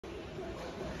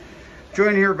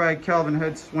Joined here by Calvin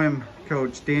Hood swim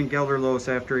coach Dan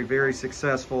Gelderloos after a very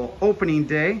successful opening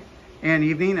day and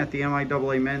evening at the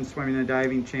MIAA Men's Swimming and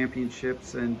Diving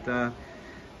Championships. And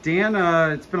Dan,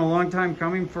 it's been a long time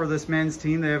coming for this men's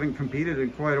team. They haven't competed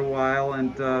in quite a while,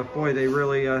 and boy, they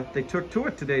really they took to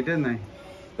it today, didn't they?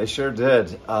 They sure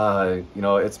did.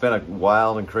 It's been a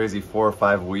wild and crazy 4 or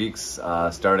 5 weeks,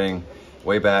 starting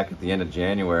way back at the end of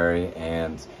January,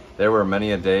 and there were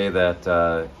many a day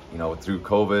that through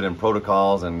COVID and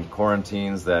protocols and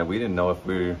quarantines that we didn't know if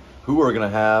who we were going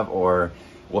to have or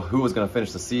who was going to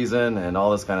finish the season and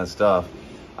all this kind of stuff.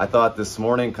 I thought this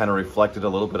morning kind of reflected a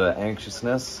little bit of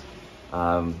anxiousness,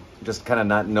 just kind of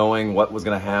not knowing what was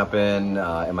going to happen.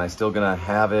 Am I still going to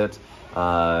have it?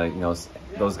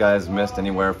 Those guys missed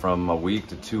anywhere from a week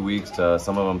to 2 weeks to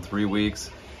some of them 3 weeks.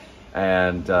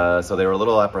 And so they were a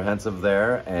little apprehensive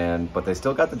there, but they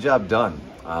still got the job done.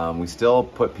 We still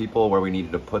put people where we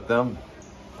needed to put them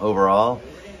overall.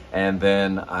 And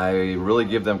then I really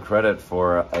give them credit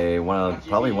for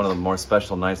probably one of the more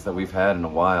special nights that we've had in a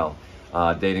while,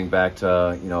 dating back to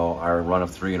our run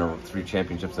of three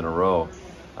championships in a row.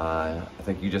 I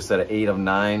think you just said 8 of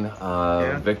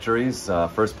 9 victories,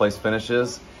 first place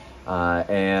finishes,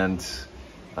 and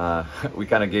we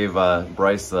kind of gave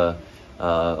Bryce a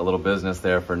little business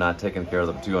there for not taking care of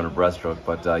the 200 breaststroke,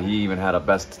 but he even had a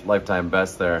lifetime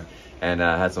best there and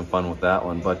had some fun with that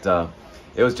one. But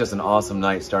it was just an awesome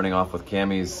night, starting off with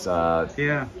Cammie's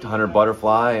 100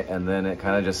 butterfly, and then it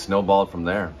kind of just snowballed from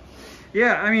there.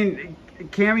 Yeah, I mean,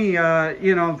 Cammie,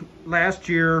 last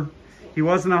year he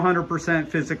wasn't 100%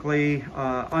 physically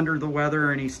under the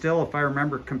weather, and he still, if I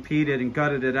remember, competed and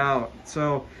gutted it out.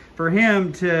 So for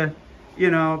him to,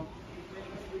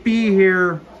 be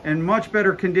here in much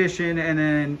better condition and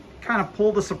then kind of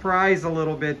pull the surprise a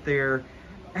little bit there,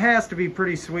 has to be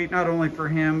pretty sweet, not only for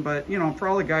him, but for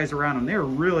all the guys around him. They were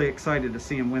really excited to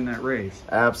see him win that race.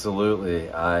 Absolutely.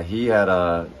 He had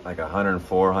like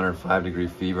 104, 105 degree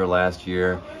fever last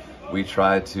year. We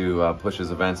tried to push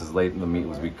his events as late in the meet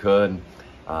as we could.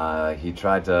 He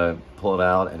tried to pull it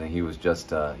out, and he was just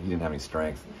he didn't have any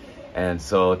strength. And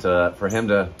so for him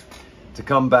to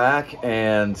come back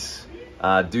and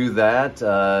do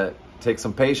that takes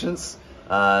some patience,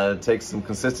 takes some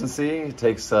consistency,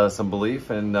 takes some belief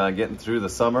in getting through the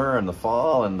summer and the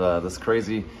fall and this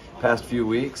crazy past few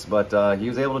weeks, but he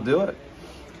was able to do it.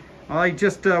 Well, I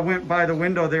just went by the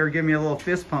window there, give me a little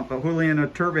fist pump, but Julian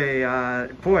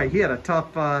Iturbe, boy, he had a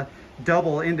tough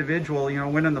double individual,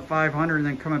 winning the 500 and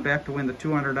then coming back to win the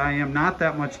 200 IM, not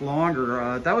that much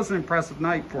longer. That was an impressive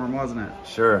night for him, wasn't it?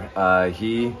 Sure. I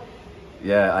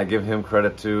give him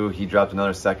credit too. He dropped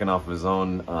another second off of his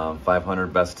own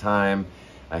 500 best time.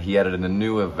 He added in a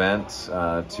new event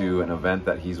to an event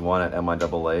that he's won at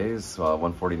MIAA's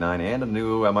 149 and a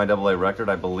new MIAA record,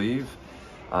 I believe.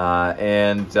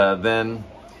 Then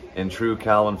in true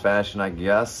Calvin fashion, I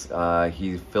guess,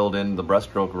 he filled in the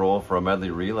breaststroke role for a medley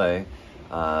relay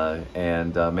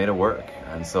and made it work.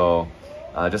 And so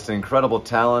just an incredible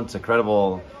talent,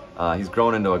 he's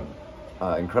grown into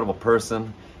an incredible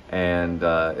person, and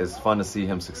it's fun to see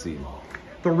him succeed.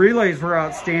 The relays were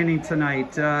outstanding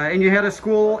tonight, and you had a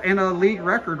school and a league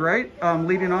record, right?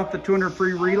 Leading off the 200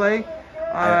 free relay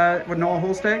with Noah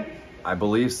Holstag? I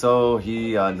believe so.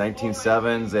 He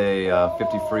 19.7's a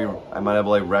 50 free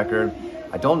MIAA record.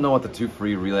 I don't know what the 2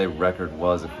 free relay record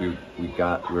was. If we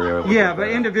were able to but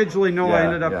individually Noah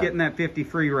ended up getting that 50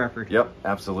 free record. Yep,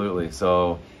 absolutely.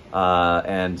 So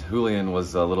and Julian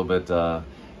was a little bit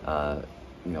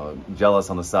jealous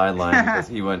on the sideline because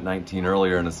he went 19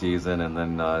 earlier in the season, and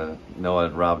then Noah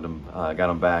had robbed him, got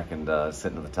him back, and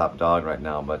sitting at the top dog right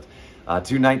now. But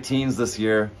 2 19s this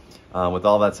year, with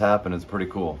all that's happened, is pretty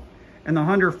cool. And the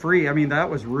 100 free, I mean, that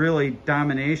was really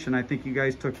domination. I think you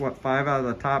guys took, 5 out of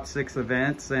the top 6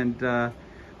 events, and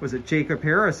was it Jacob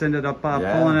Harris ended up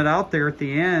pulling it out there at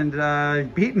the end,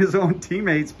 beating his own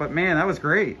teammates, but man, that was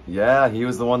great. Yeah, he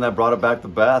was the one that brought it back the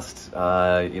best.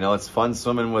 It's fun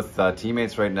swimming with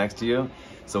teammates right next to you,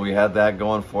 so we had that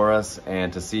going for us,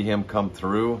 and to see him come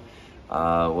through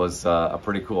was a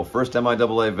pretty cool first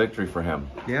MIAA victory for him.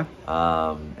 Yeah.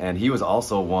 And he was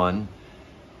also one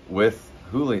with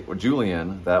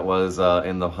Julian that was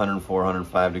in the 104,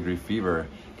 105 degree fever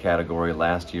category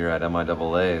last year at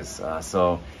MIAA's.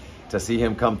 So to see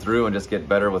him come through and just get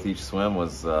better with each swim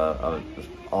was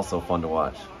also fun to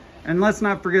watch. And let's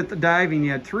not forget the diving.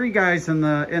 You had 3 guys in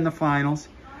the finals,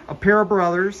 a pair of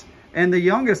brothers, and the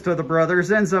youngest of the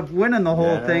brothers ends up winning the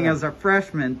whole thing as a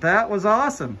freshman. That was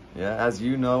awesome. Yeah, as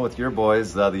you know with your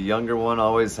boys, the younger one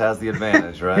always has the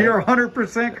advantage, right? You're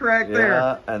 100% correct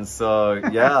there. And so,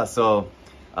 so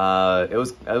It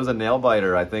was a nail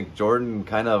biter. I think Jordan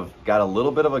kind of got a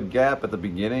little bit of a gap at the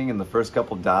beginning in the first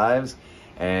couple dives,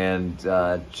 and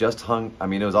just hung. I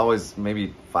mean, it was always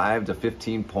maybe 5 to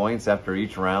 15 points after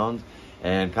each round,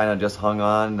 and kind of just hung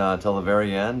on till the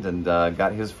very end, and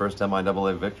got his first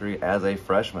MIAA victory as a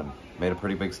freshman. Made a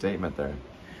pretty big statement there.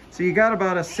 So you got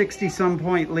about a 60-some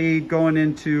point lead going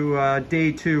into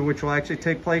day 2, which will actually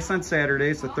take place on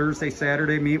Saturdays, the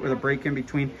Thursday-Saturday meet with a break in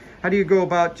between. How do you go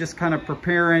about just kind of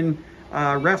preparing,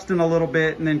 resting a little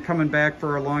bit, and then coming back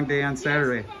for a long day on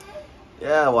Saturday?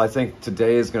 Yeah, well, I think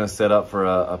today is going to set up for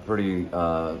a pretty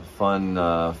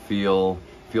fun,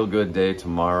 feel-good day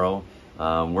tomorrow.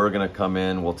 We're going to come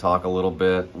in, we'll talk a little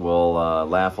bit, we'll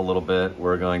laugh a little bit.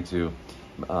 We're going to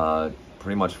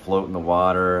pretty much float in the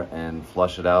water and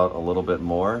flush it out a little bit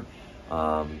more.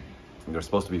 They're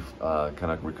supposed to be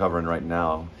kind of recovering right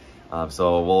now.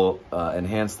 So we'll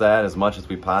enhance that as much as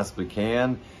we possibly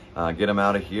can, get them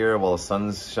out of here while the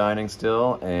sun's shining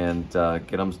still, and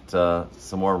get them to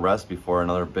some more rest before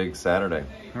another big Saturday.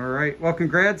 All right. Well,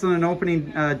 congrats on an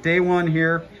opening day 1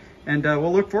 here, and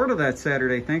we'll look forward to that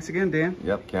Saturday. Thanks again, Dan.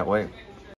 Yep, can't wait.